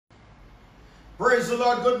Praise the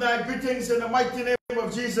Lord. Good night. Greetings in the mighty name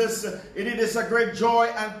of Jesus. It is a great joy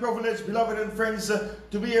and privilege, beloved and friends,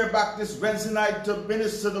 to be here back this Wednesday night to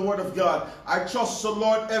minister the word of God. I trust the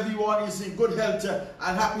Lord everyone is in good health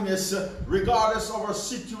and happiness regardless of our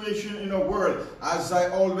situation in our world. As I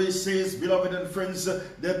always say, beloved and friends,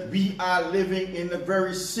 that we are living in a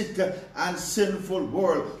very sick and sinful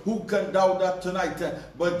world. Who can doubt that tonight?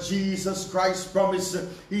 But Jesus Christ promised,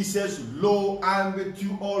 he says, "Lo, I am with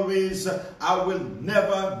you always. I will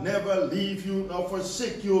never leave you nor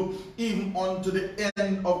forsake you, even unto the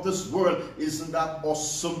end of this world." Isn't that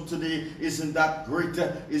awesome today? Isn't that great?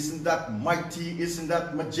 Isn't that mighty? Isn't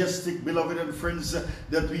that majestic, beloved and friends,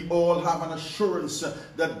 that we all have an assurance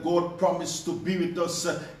that God promised to be with us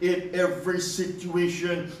in every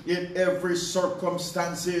situation, in every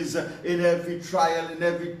circumstances, in every trial, in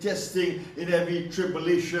every testing, in every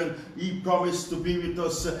tribulation. He promised to be with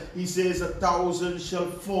us. He says, 1,000 shall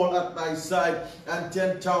fall at thy side and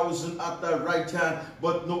 10,000 at thy right hand,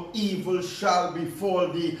 but no evil shall befall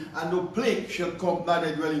thee, and no plague shall come nigh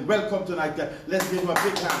thy dwelling. Welcome tonight. Let's give him a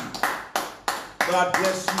big hand. God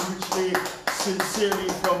bless you richly. Sincerely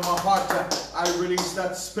from my heart, I release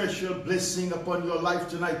that special blessing upon your life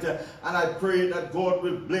tonight, and I pray that God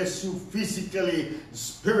will bless you physically,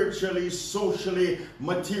 spiritually, socially,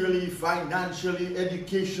 materially, financially,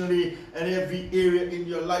 educationally, and every area in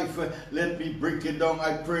your life. Let me break it down.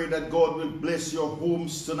 I pray that God will bless your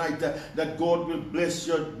homes tonight, that God will bless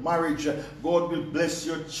your marriage, God will bless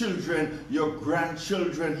your children, your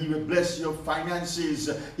grandchildren. He will bless your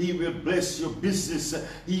finances, He will bless your business,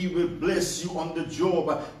 He will bless you on the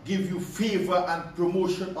job, give you favor and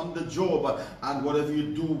promotion on the job, and whatever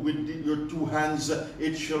you do with your two hands,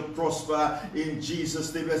 it shall prosper in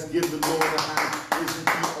Jesus' name. Let's give the Lord a hand. Isn't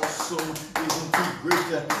He awesome? Isn't He great?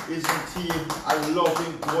 Isn't He a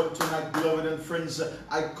loving God tonight, beloved and friends?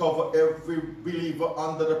 I cover every believer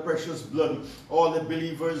under the precious blood. All the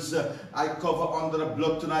believers I cover under the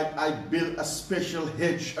blood tonight. I build a special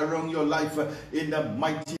hedge around your life in the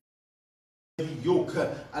mighty every yoke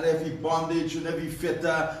and every bondage and every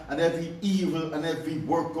fetter and every evil and every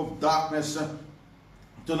work of darkness.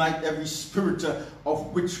 Tonight, every spirit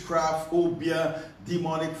of witchcraft, obeah,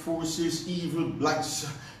 demonic forces, evil blights,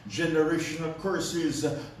 generational curses,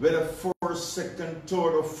 whether first, second,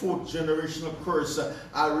 third, or fourth generational curse,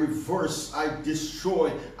 I reverse, I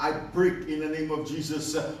destroy, I break in the name of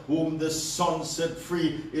Jesus. Whom the Son set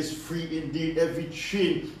free is free indeed. Every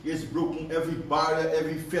chain is broken, every barrier,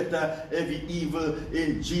 every fetter, every evil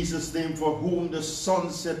in Jesus' name. For whom the Son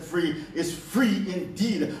set free is free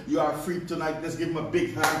indeed. You are free tonight. Let's give him a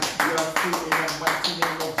big hand. You are free in the mighty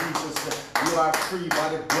name of Jesus. You are free by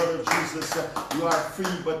the blood of Jesus. You are free,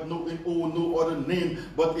 but no other name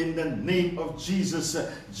but in the name of Jesus.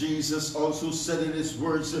 Jesus also said in his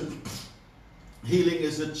words, healing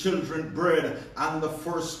is the children's bread, and the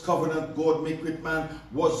first covenant God made with man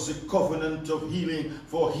was the covenant of healing.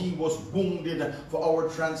 For he was wounded for our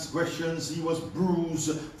transgressions, he was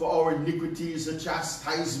bruised for our iniquities. The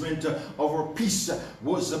chastisement of our peace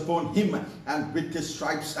was upon him, and with his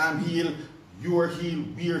stripes I'm healed. You are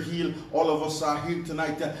healed, we are healed, all of us are healed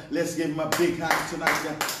tonight. Let's give him a big hand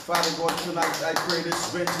tonight. Father God, tonight I pray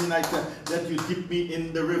this Wednesday night that you dip me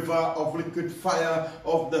in the river of liquid fire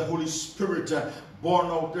of the Holy Spirit. Burn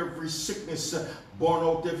out every sickness, burn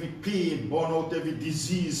out every pain, burn out every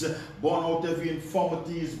disease, burn out every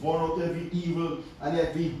infirmities, burn out every evil and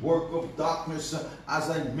every work of darkness.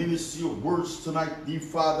 As I minister your words tonight, dear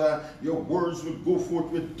Father, your words will go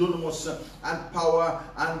forth with dunamis and power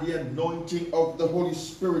and the anointing of the Holy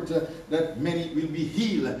Spirit, that many will be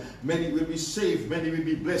healed, many will be saved, many will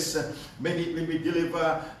be blessed, many will be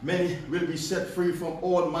delivered, many will be set free from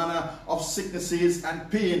all manner of sicknesses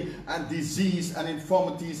and pain and disease and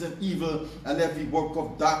infirmities and evil and every work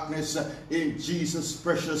of darkness. In Jesus'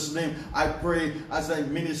 precious name, I pray as I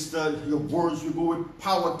minister, your words will go with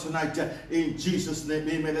power tonight. In Jesus' name,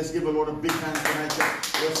 amen. Let's give the Lord a big hand tonight.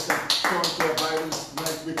 Let's turn to our Bibles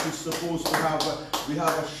tonight, which is supposed to have. We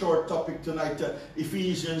have a short topic tonight.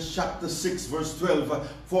 Ephesians chapter 6 verse 12.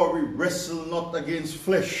 For we wrestle not against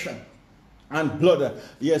flesh and blood,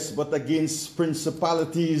 yes, but against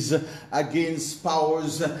principalities, against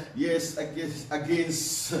powers, yes,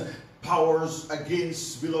 against powers,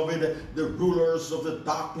 against, beloved, the rulers of the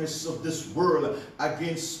darkness of this world,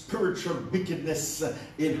 against spiritual wickedness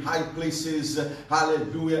in high places.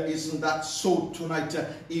 Hallelujah. Isn't that so tonight?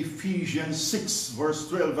 Ephesians 6 verse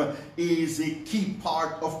 12 is a key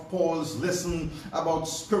part of Paul's lesson about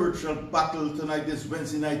spiritual battle tonight, this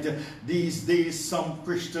Wednesday night. These days some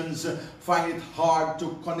Christians find it hard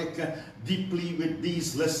to connect deeply with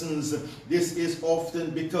these lessons. This is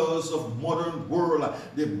often because of modern world.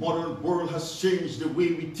 The modern world has changed the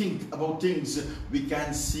way we think about things. We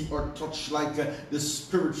can't see or touch like the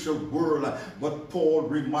spiritual world. But Paul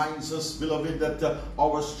reminds us, beloved, that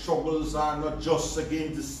our struggles are not just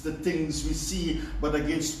against the things we see, but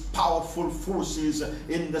against powerful forces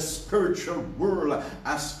in the spiritual world.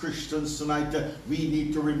 As Christians tonight, we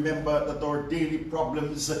need to remember that our daily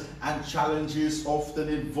problems and challenges often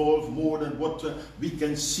involve more than what we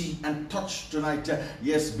can see and touch tonight.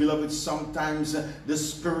 Yes, beloved, sometimes the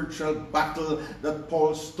spiritual battle that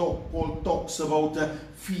Paul talks about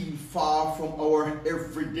feel far from our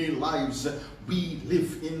everyday lives. We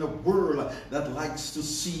live in a world that likes to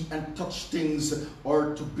see and touch things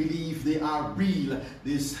or to believe they are real.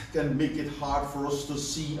 This can make it hard for us to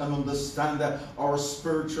see and understand our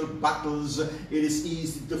spiritual battles. It is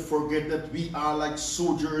easy to forget that we are like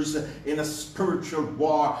soldiers in a spiritual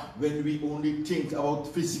war. When we only think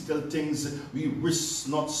about physical things, we risk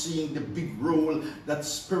not seeing the big role that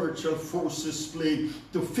spiritual forces play.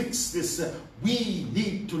 To fix this, we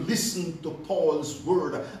need to listen to Paul's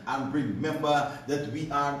word and remember that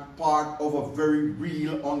we are part of a very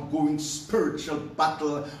real ongoing spiritual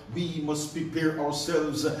battle. We must prepare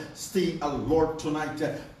ourselves, stay alert tonight,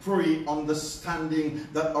 pray, understanding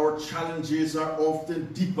that our challenges are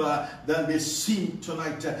often deeper than they seem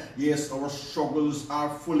tonight. Yes, our struggles are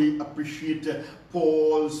fully appreciated.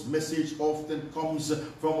 Paul's message often comes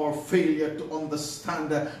from our failure to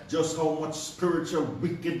understand just how much spiritual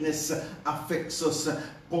wickedness affects us.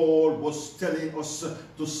 Paul was telling us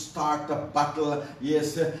to start a battle.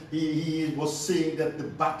 Yes, he was saying that the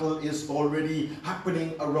battle is already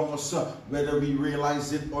happening around us, whether we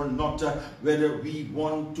realize it or not, whether we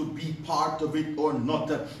want to be part of it or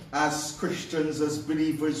not. As Christians, as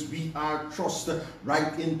believers, we are thrust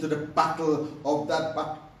right into the battle of that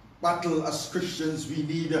battle. As Christians, we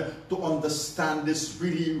need to understand this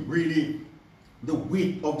really the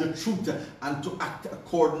weight of the truth and to act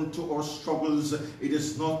according to our struggles. It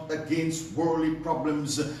is not against worldly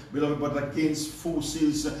problems, beloved, but against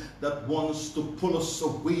forces that wants to pull us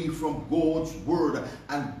away from God's word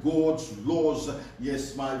and God's laws.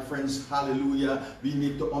 Yes, my friends, hallelujah. We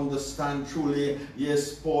need to understand truly,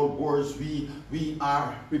 yes, Paul's words, we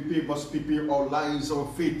must prepare our lives, our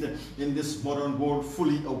faith in this modern world,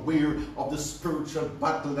 fully aware of the spiritual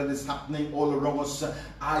battle that is happening all around us.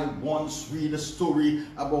 I once read a story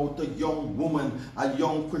about a young woman, a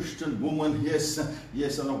young Christian woman, yes,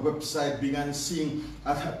 on a website, began seeing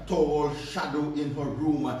a tall shadow in her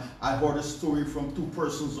room. I heard a story from two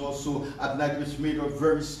persons also at night which made her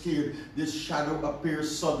very scared. This shadow appeared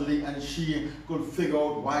suddenly and she could figure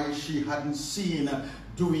out why she hadn't seen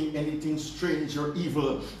doing anything strange or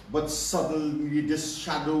evil, but suddenly this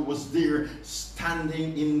shadow was there,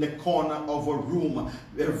 standing in the corner of a room.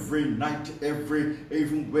 Every night,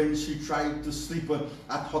 even when she tried to sleep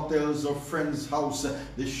at hotels or friends' house,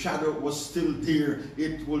 the shadow was still there.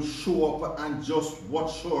 It will show up and just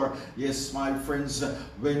watch her. Yes, my friends,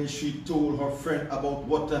 when she told her friend about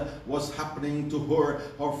what was happening to her,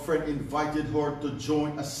 her friend invited her to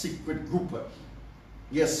join a secret group.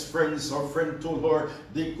 Yes, friends, our friend told her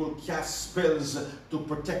they could cast spells to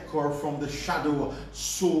protect her from the shadow.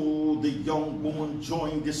 So the young woman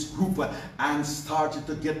joined this group and started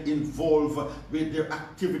to get involved with their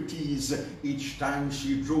activities. Each time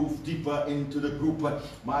she drove deeper into the group,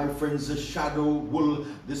 my friends, the shadow will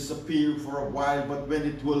disappear for a while, but when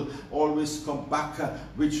it will always come back,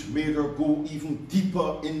 which made her go even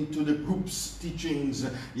deeper into the group's teachings.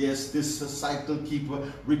 Yes, this cycle keep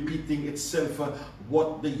repeating itself.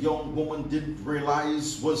 What the young woman didn't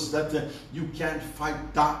realize was that you can't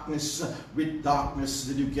fight darkness with darkness.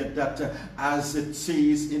 Did you get that? As it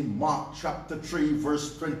says in Mark chapter 3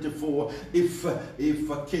 verse 24, if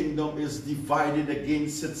a kingdom is divided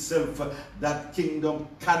against itself, that kingdom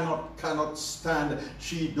cannot stand.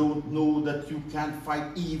 She don't know that you can't fight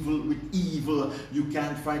evil with evil. You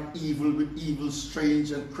can't fight evil with evil.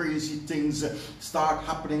 Strange and crazy things start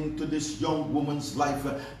happening to this young woman's life.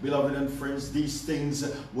 Beloved and friends, these things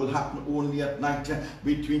will happen only at night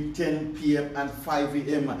between 10 p.m. and 5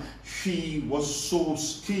 a.m. She was so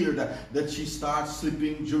scared that she started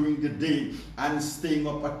sleeping during the day and staying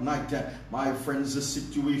up at night. My friends, the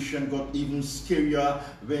situation got even scarier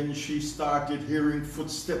when she started hearing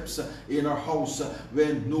footsteps in her house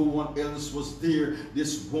when no one else was there.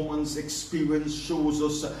 This woman's experience shows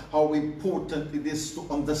us how important it is to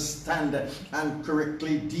understand and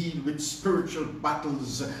correctly deal with spiritual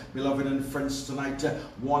battles. Beloved and friends, tonight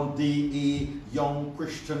One day a young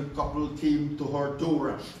Christian couple came to her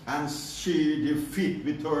door and shared their faith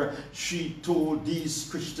with her. She told these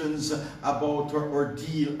Christians about her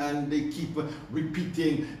ordeal, and they keep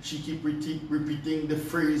repeating, repeating the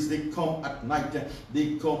phrase, they come at night,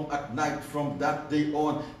 they come at night. From that day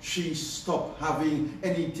on, she stopped having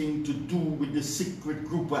anything to do with the secret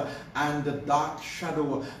group, and the dark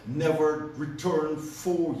shadow never returned.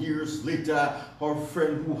 4 years later, her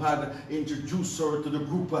friend who had introduced her to the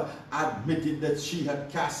group admitted that she had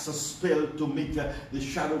cast a spell to make the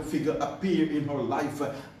shadow figure appear in her life.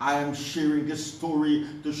 I am sharing this story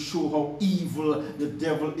to show how evil the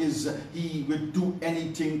devil is. He will do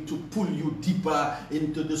anything to pull you deeper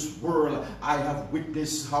into this world. I have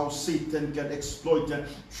witnessed how Satan can exploit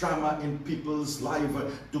trauma in people's life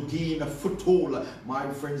to gain a foothold. My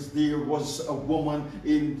friends, there was a woman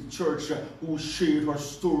in church who shared her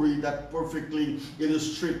story that perfectly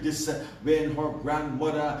illustrates this. When her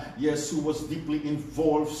grandmother, yes, who was deeply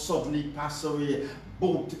involved, suddenly passed away,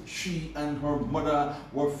 both she and her mother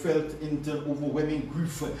were felt into overwhelming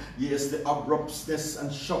grief. Yes, the abruptness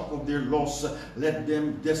and shock of their loss led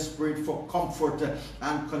them desperate for comfort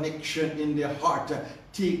and connection in their heart.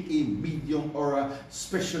 Take a medium or a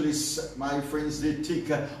specialist, my friends, they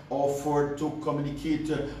take offer to communicate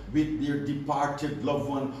with their departed loved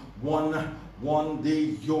one. One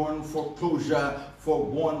they yearn for closure, for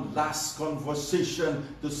one last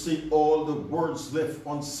conversation, to say all the words left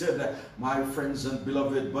unsaid, my friends and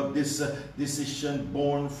beloved. But this decision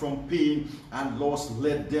born from pain and loss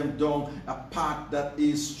led them down a path that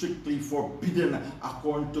is strictly forbidden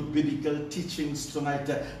according to biblical teachings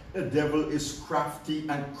tonight. The devil is crafty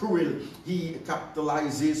and cruel. He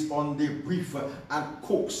capitalizes on their grief and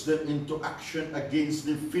coaxes them into action against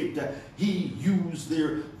their faith. He used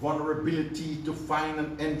their vulnerability to find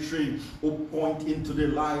an entry or point into their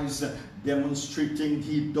lives, demonstrating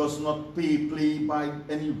he does not play by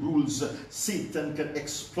any rules. Satan can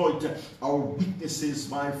exploit our weaknesses,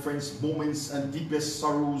 my friends, moments and deepest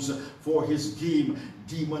sorrows for his game.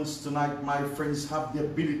 Demons tonight, my friends, have the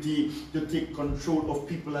ability to take control of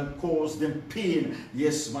people and cause them pain.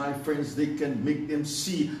 Yes, my friends, they can make them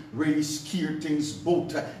see really scary things.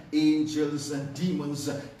 Both angels and demons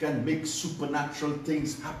can make supernatural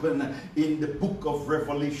things happen. In the book of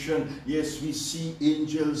Revelation, yes, we see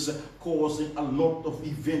angels causing a lot of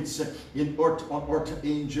events on earth.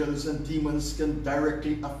 Angels and demons can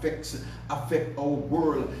directly affect our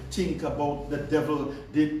world. Think about the devil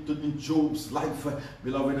did in Job's life,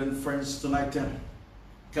 beloved and friends, tonight.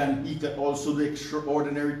 He can also do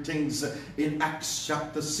extraordinary things. In Acts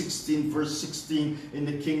chapter 16 verse 16 in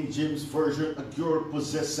the King James Version, a girl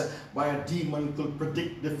possessed by a demon could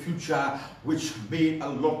predict the future, which made a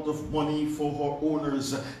lot of money for her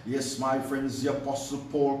owners. Yes, my friends, the Apostle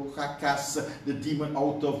Paul cast the demon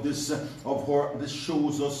out of her. This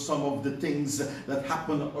shows us some of the things that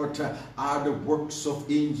happen on earth are the works of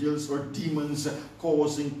angels or demons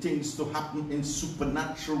causing things to happen in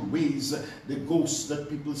supernatural ways. The ghosts that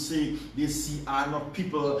people say they see are not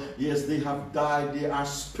people. Yes, they have died. They are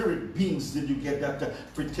spirit beings. Did you get that?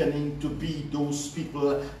 Pretending to be those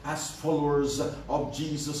people. As followers of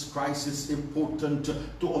Jesus Christ, it's important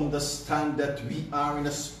to understand that we are in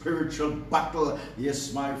a spiritual battle.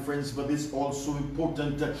 Yes, my friends, but it's also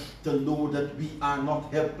important to know that we are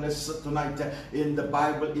not helpless tonight. In the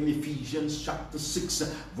Bible, in Ephesians chapter 6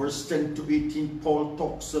 verse 10 to 18, Paul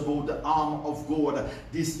talks about the armor of God.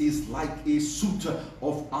 This is like a suit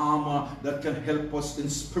of armor that can help us in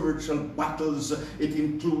spiritual battles. It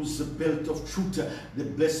includes the belt of truth, the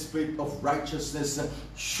breastplate of righteousness,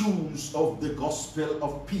 shoes of the gospel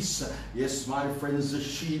of peace. Yes, my friends, the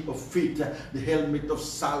shield of faith, the helmet of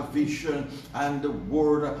salvation, and the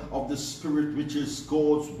word of the Spirit, which is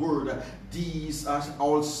God's word. These are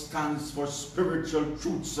all stands for spiritual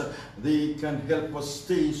truths. They can help us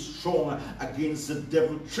stay strong against the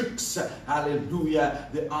devil tricks. Hallelujah.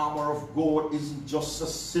 The armor of God isn't just a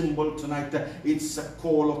symbol tonight. It's a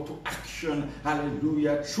call to action.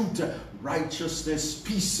 Hallelujah. Truth, righteousness,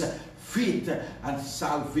 peace, faith and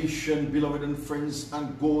salvation, beloved and friends,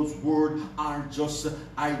 and God's word aren't just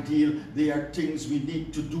ideal. They are things we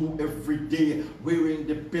need to do every day. Wearing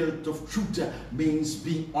the belt of truth means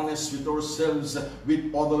being honest with ourselves,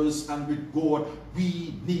 with others, and with God.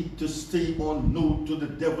 We need to stay on no to the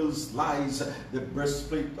devil's lies. The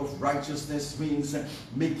breastplate of righteousness means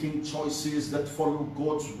making choices that follow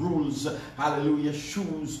God's rules. Hallelujah.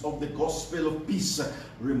 Shoes of the gospel of peace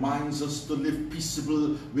reminds us to live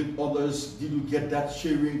peaceable with others. Did you get that?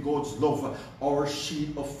 Sharing God's love. Our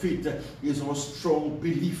shield of faith is our strong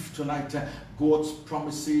belief tonight God's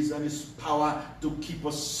promises and his power to keep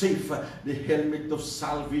us safe. The helmet of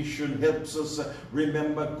salvation helps us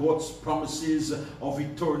remember God's promises of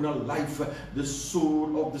eternal life. The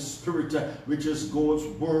sword of the Spirit, which is God's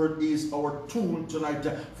word, is our tool tonight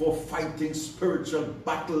for fighting spiritual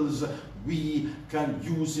battles. We can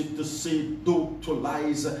use it to say no to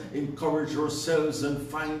lies, encourage ourselves, and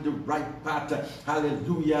find the right path.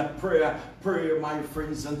 Hallelujah. Prayer, my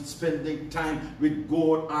friends, and spending time with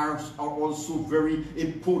God are also very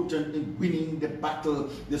important in winning the battle,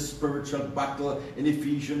 the spiritual battle. In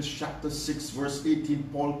Ephesians chapter 6 verse 18,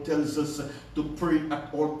 Paul tells us to pray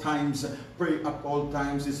at all times. Pray at all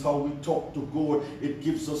times is how we talk to God. It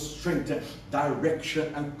gives us strength,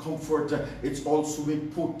 direction, and comfort. It's also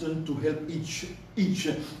important to help each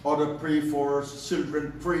other pray for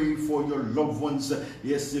children, pray for your loved ones.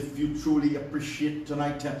 Yes, if you truly appreciate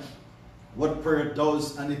tonight what prayer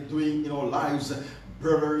does and it's doing in our lives,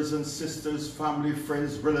 brothers and sisters, family,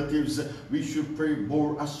 friends, relatives, we should pray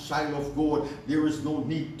more as child of God. There is no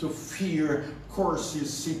need to fear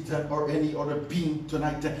curses, Satan, or any other being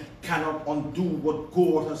tonight cannot undo what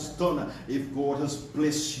God has done. If God has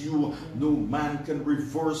blessed you, no man can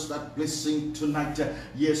reverse that blessing tonight.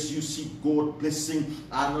 Yes, you see God blessing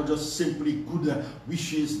are not just simply good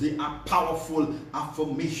wishes, they are powerful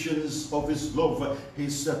affirmations of his love,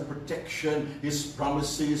 his protection, his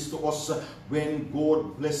promises to us. When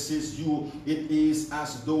God blesses you, it is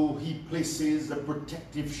as though he places a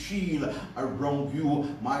protective shield around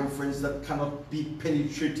you, my friends, that cannot be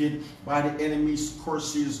penetrated by the enemy's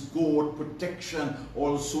curses. God protection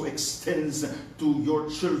also extends to your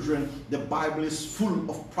children. The Bible is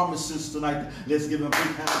full of promises tonight. Let's give him a big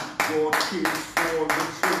hand. God cares for the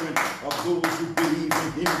children of those who believe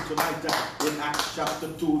in him tonight. In Acts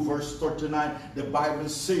chapter 2 verse 39, the Bible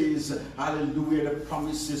says, hallelujah, the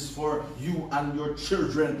promises for you and your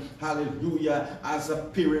children. Hallelujah. As a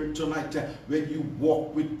parent tonight, when you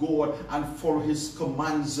walk with God and follow his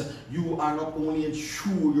commands, you are not only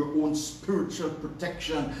ensure your own spiritual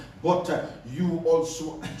protection, but you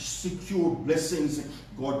also secure blessings,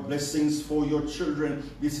 God blessings for your children.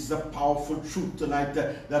 This is a powerful truth tonight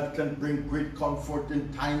that can bring great comfort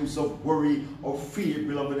in times of worry or fear,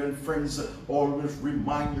 beloved and friends. Always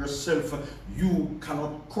remind yourself, you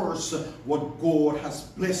cannot curse what God has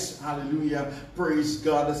blessed. Hallelujah. Praise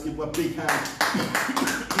God. Let's give him a big hand.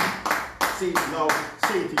 Say it loud,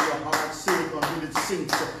 say it in your heart, say it until it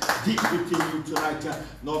sinks deep within you tonight.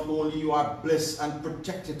 Not only you are blessed and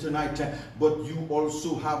protected tonight, but you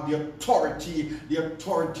also have the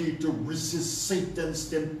authority to resist Satan's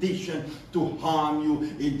temptation to harm you.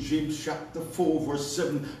 In James chapter 4 verse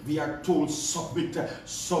 7, we are told, submit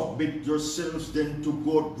yourselves then to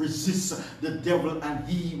God, resist the devil and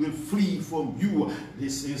he will flee from you.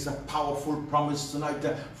 This is a powerful promise tonight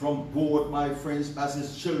from God, my friends. As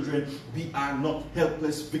his children, we are not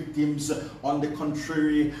helpless victims. On the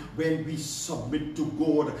contrary, when we submit to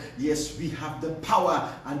God, yes, we have the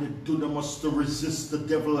power and the dunamis to resist the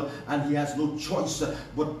devil, and he has no choice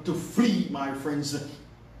but to flee, my friends.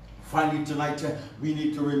 Finally tonight, we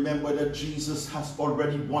need to remember that Jesus has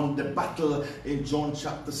already won the battle. In John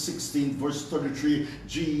chapter 16 verse 33,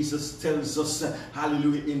 Jesus tells us,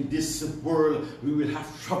 hallelujah, in this world we will have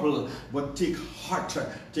trouble, but take heart,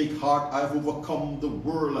 I've overcome the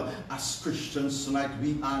world. As Christians tonight,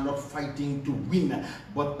 we are not fighting to win,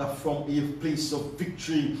 but from a place of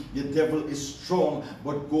victory. The devil is strong,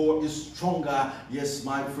 but God is stronger. Yes,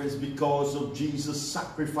 my friends, because of Jesus'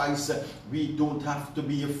 sacrifice, we don't have to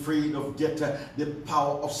be afraid of death. The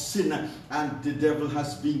power of sin and the devil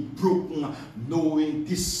has been broken. Knowing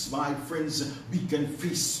this, my friends, we can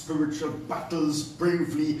face spiritual battles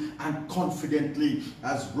bravely and confidently,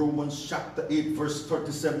 as Romans chapter 8 verse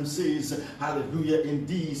 37 says, hallelujah,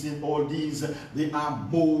 in all these they are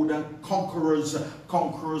more than conquerors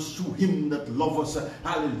through him that loves us.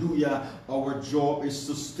 Hallelujah. Our job is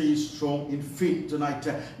to stay strong in faith tonight.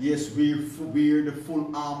 Yes, we wear the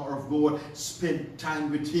full armor of God, spend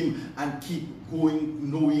time with him, and keep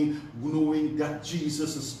going, knowing that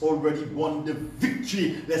Jesus has already won the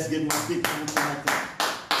victory. Let's give him a big hand tonight.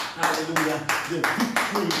 Hallelujah. The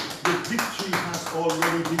victory has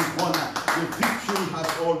already been won. The victory has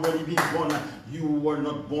already been won. You were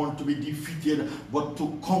not born to be defeated, but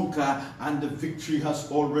to conquer, and the victory has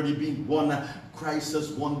already been won. Christ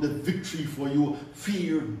has won the victory for you.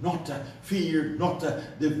 Fear not,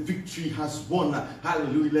 the victory has won.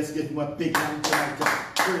 Hallelujah. Let's give him a big hand tonight.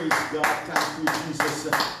 Praise God. Thank you, Jesus.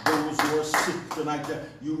 Those who you are sick tonight.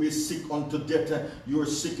 You may sick unto death. You are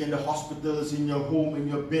sick in the hospitals, in your home, in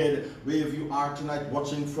your bed, wherever you are tonight,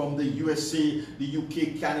 watching from the USA, the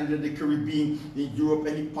UK, Canada, the Caribbean, in Europe,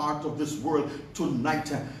 any part of this world.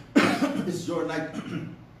 Tonight is your night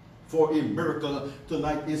for a miracle.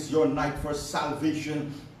 Tonight is your night for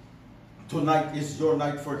salvation. Tonight is your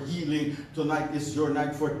night for healing. Tonight is your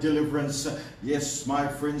night for deliverance. Yes, my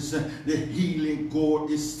friends, the healing God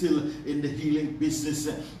is still in the healing business,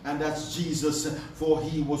 and that's Jesus, for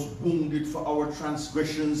he was wounded for our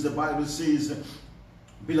transgressions. The Bible says,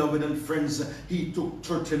 beloved and friends, he took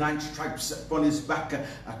 39 stripes upon his back.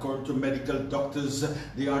 According to medical doctors,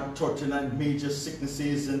 there are 39 major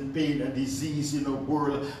sicknesses and pain and disease in the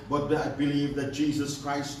world, but I believe that Jesus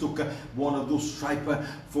Christ took one of those stripes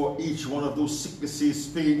for each one of those sicknesses,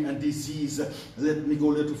 pain and disease. Let me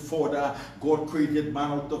go a little further. God created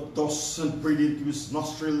man out of dust and breathed into his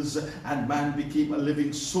nostrils, and man became a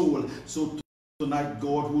living soul. So tonight,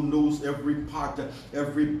 God, who knows every part,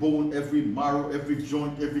 every bone, every marrow, every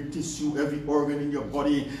joint, every tissue, every organ in your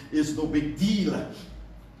body, is no big deal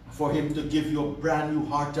for him to give you a brand new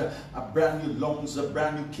heart, a brand new lungs, a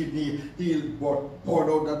brand new kidney. He'll pour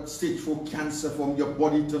out that stage 4 cancer from your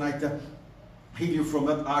body tonight. Heal you from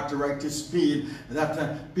that arthritis pain,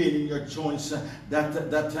 that pain in your joints,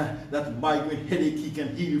 that migraine headache. He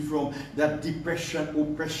can heal you from that depression,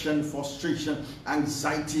 oppression, frustration,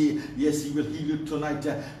 anxiety. Yes, he will heal you tonight.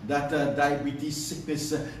 That diabetes,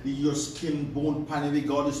 sickness, your skin, bone, pain.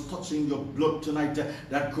 God is touching your blood tonight.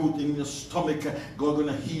 That growth in your stomach, God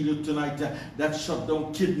gonna heal you tonight. That shut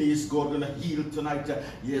down kidneys, God gonna heal tonight.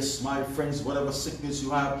 Yes, my friends, whatever sickness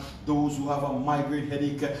you have, those who have a migraine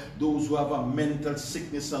headache, those who have a mental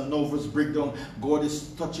sickness and nervous breakdown, God is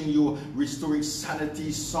touching you, restoring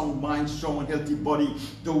sanity, sound mind, strong and healthy body.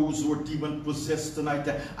 Those who are demon possessed tonight,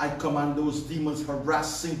 I command those demons,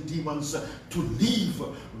 harassing demons, to leave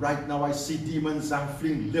right now. I see demons are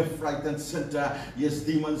fleeing left, right and center. Yes,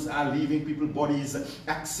 demons are leaving people's bodies.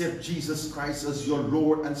 Accept Jesus Christ as your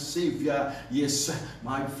Lord and Savior. Yes,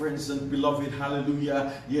 my friends and beloved,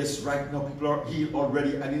 hallelujah. Yes, right now people are healed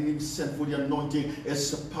already. I didn't even send for the anointing.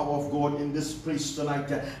 It's the power of God in this place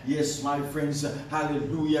tonight. Yes, my friends,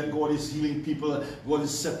 hallelujah. God is healing people. God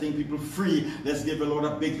is setting people free. Let's give the Lord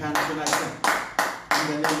a big hand tonight. In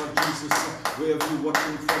the name of Jesus, wherever you're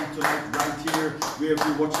watching from tonight, right here, wherever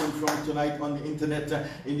you're watching from tonight on the internet,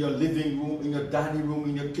 in your living room, in your dining room,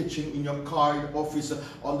 in your kitchen, in your car, in your office,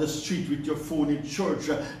 on the street with your phone, in church,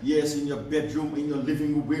 yes, in your bedroom, in your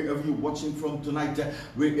living room, wherever you're watching from tonight,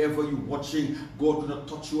 wherever you're watching, God will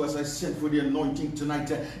touch you as I send for the anointing tonight.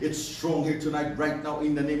 It's strong here tonight, right now,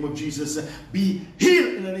 in the name of Jesus. Be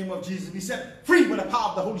healed in the name of Jesus. Be set free by the power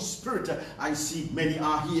of the Holy Spirit. I see many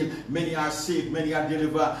are healed, many are saved, many are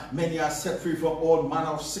delivered, many are set free from all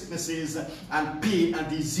manner of sicknesses and pain and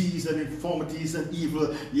disease and infirmities and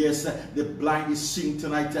evil. Yes, the blind is seeing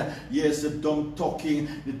tonight. Yes, the dumb talking,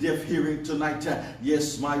 the deaf hearing tonight.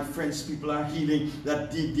 Yes, my friends, people are healing.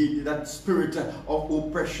 That spirit of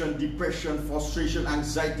oppression, depression, frustration,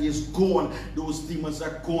 anxiety is gone. Those demons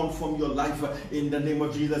are gone from your life in the name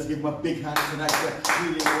of Jesus. Give him a big hand tonight.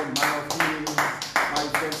 Healing, all manner of healing. My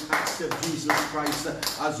friends, accept Jesus Christ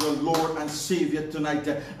as your Lord and Savior tonight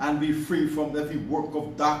and be free from every work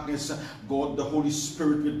of darkness. God, the Holy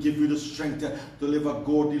Spirit will give you the strength to live a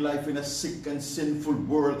godly life in a sick and sinful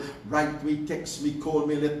world. Write me, text me, call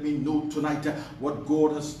me, let me know tonight what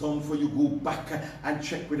God has done for you. Go back and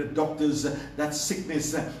check with the doctors. That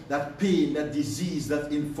sickness, that pain, that disease,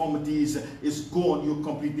 that infirmities is gone. You're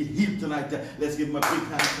completely healed tonight. Let's give him a big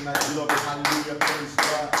hand tonight, beloved. Hallelujah. Praise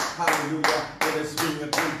God. Hallelujah. It has been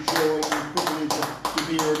a great joy and privilege to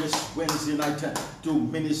be here this Wednesday night to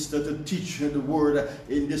minister, to teach the word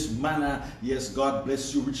in this manner. Yes, God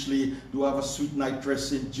bless you richly. Do have a sweet night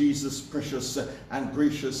rest in Jesus' precious and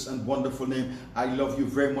gracious and wonderful name. I love you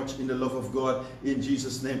very much in the love of God. In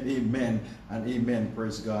Jesus' name, amen and amen.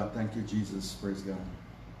 Praise God. Thank you, Jesus. Praise God.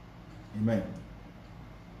 Amen.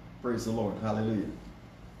 Praise the Lord. Hallelujah.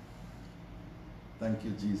 Thank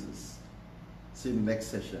you, Jesus. See you in the next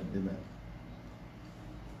session. Amen.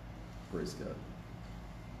 Praise God.